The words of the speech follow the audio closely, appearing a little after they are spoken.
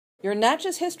Your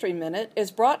Natchez History Minute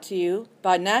is brought to you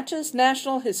by Natchez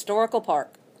National Historical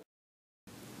Park.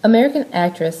 American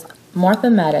actress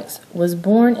Martha Mattox was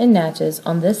born in Natchez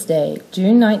on this day,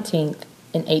 June 19th,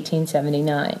 in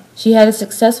 1879. She had a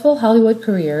successful Hollywood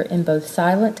career in both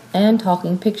silent and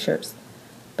talking pictures.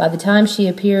 By the time she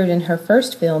appeared in her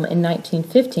first film in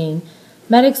 1915,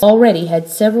 Mattox already had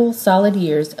several solid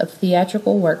years of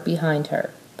theatrical work behind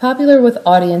her. Popular with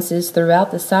audiences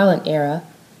throughout the silent era,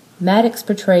 Mattox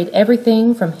portrayed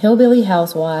everything from hillbilly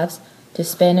housewives to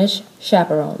Spanish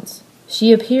chaperones.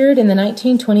 She appeared in the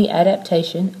 1920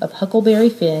 adaptation of Huckleberry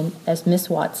Finn as Miss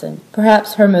Watson.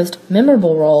 Perhaps her most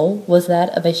memorable role was that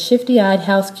of a shifty-eyed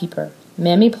housekeeper,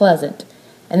 Mammy Pleasant,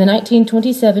 in the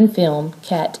 1927 film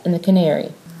Cat and the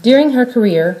Canary. During her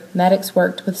career, Mattox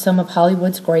worked with some of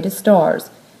Hollywood's greatest stars,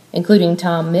 including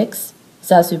Tom Mix,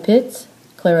 Zazu Pitts,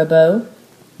 Clara Bow,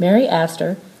 Mary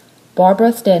Astor,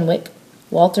 Barbara Stanwyck,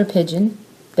 Walter Pidgeon,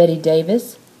 Betty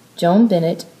Davis, Joan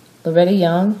Bennett, Loretta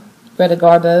Young, Greta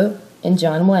Garbo, and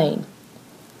John Wayne.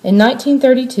 In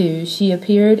 1932, she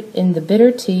appeared in The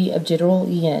Bitter Tea of General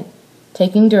Yin,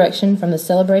 taking direction from the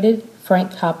celebrated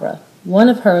Frank Capra. One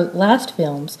of her last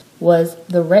films was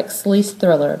the Rex Lease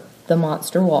thriller, The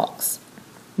Monster Walks.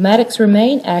 Mattox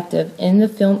remained active in the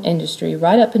film industry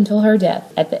right up until her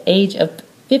death at the age of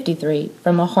 53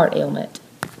 from a heart ailment.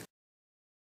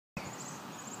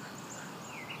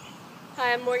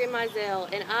 Hi, I'm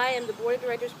Mizell, and I am the Board of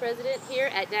Directors President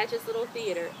here at Natchez Little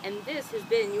Theater, and this has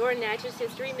been your Natchez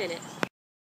History Minute.